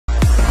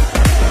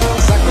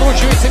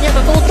Меняется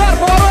метод, удар,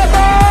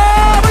 поворота!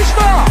 И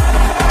что?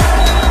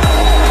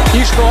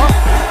 И что?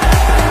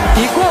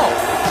 И гол!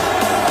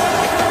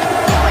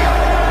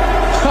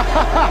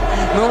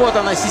 Ну вот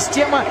она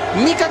система.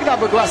 Никогда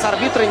бы глаз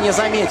арбитра не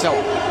заметил.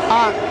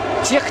 А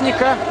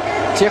техника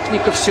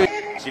все.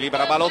 Si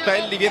libera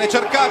Balotelli, viene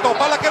cercato,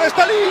 palla che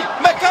resta lì,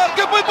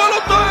 McCarthy e poi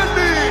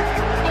Balotelli!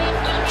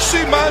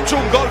 Si mangia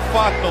un gol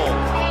fatto.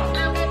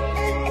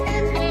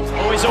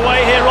 Oh, he's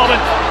away here, Robin.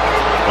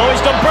 Oh,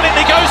 he's done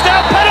brilliantly, goes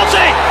down,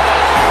 penalty!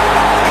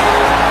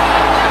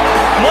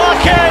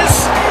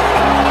 Marquez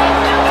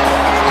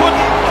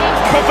couldn't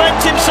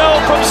prevent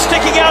himself from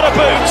sticking out of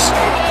boots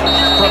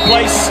for a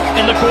place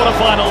in the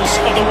quarterfinals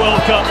of the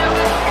World Cup.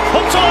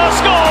 Huntelaar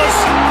scores!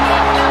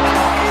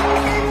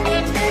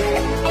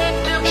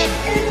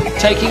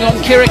 Taking on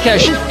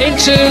Kirikesh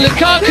into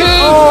Lukaku.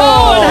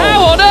 Oh, and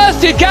how on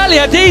earth did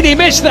Gagliardini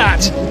miss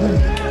that?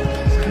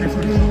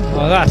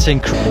 Oh, that's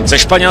incredible. Ze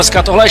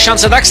Španělska tohle je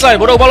šance Daxler,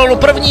 budou balonu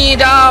první,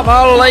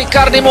 dával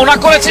Icardimu,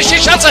 nakonec ještě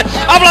šance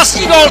a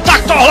vlastní gol,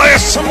 tak tohle je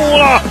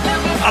smůla.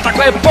 A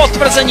takové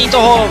potvrzení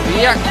toho, v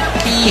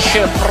jakých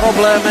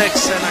problémech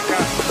se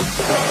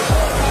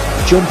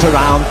Jump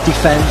around,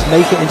 defend,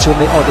 make it into a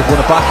mid. Oh, they've won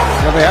it back.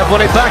 Well, they have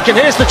won it back, and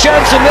here's the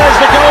chance, and there's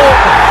the goal.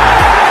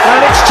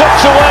 And it's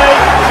tucked away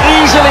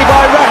easily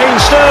by Raheem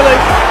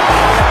Sterling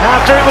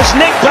after it was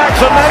nicked back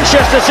for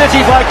Manchester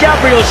City by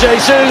Gabriel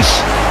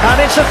Jesus,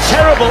 and it's a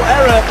terrible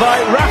error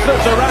by Rafa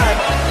Varane.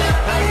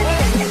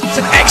 It's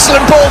an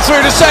excellent ball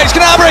through to Serge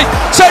Gnabry.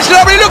 Serge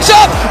Gnabry looks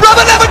up.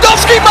 Robert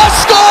Lewandowski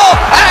must score,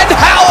 and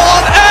how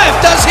on earth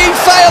does he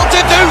fail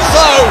to do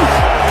so?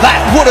 That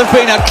would have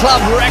been a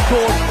club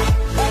record.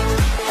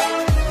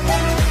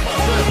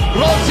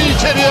 Rossi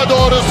içeriye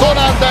doğru son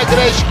anda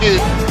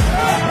Greşkin.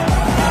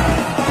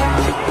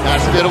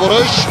 Ters bir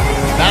vuruş.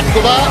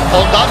 Natkula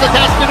ondan da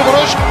ters bir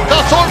vuruş.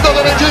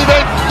 Cazorla'dan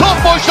önceydi. Top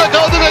boşta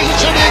kaldı ve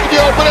içeriye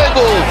gidiyor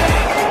Bregu.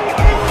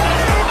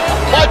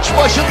 Maç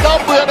başından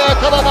bu yana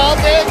yakalanan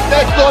en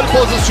net gol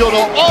pozisyonu.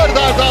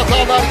 Arda arda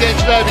hatalar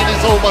Gençler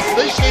Birliği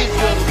savunmasında işte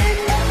izliyoruz.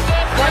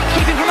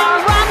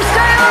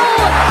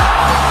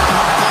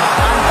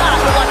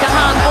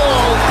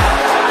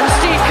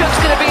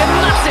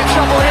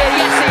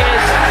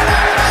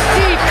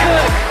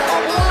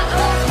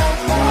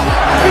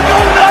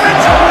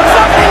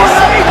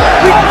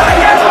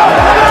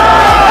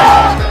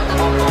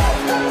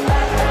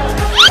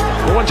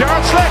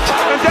 Gerrard slipped,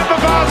 and Demba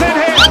Ba's in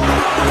here.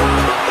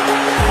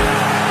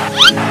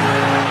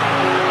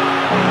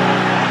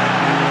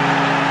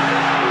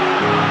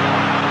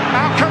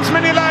 Out comes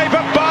Mignolet,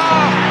 but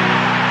Bar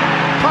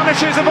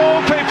punishes of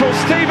all people,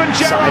 Steven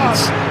Gerrard.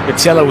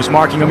 Gazzello was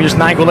marking him, here's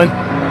Nainggolan.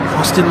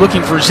 Austin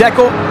looking for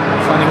Dzeko,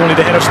 finding only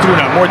the head of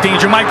Struna. More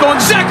danger might go, and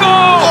Dzeko!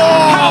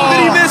 Oh! How did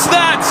he miss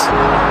that?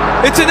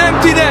 It's an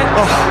empty net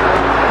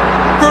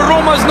for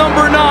Roma's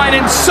number 9,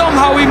 and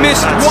somehow he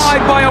missed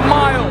wide by a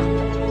mile.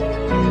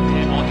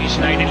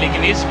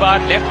 लेकिन इस बार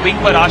left wing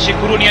पर आशिक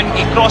कुरुनियन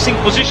की crossing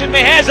position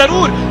में है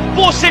जरूर,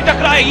 post से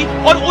टकराई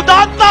और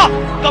उदात्ता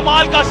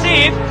कमाल का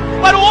सेव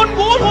पर ओन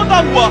गोल होता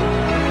हुआ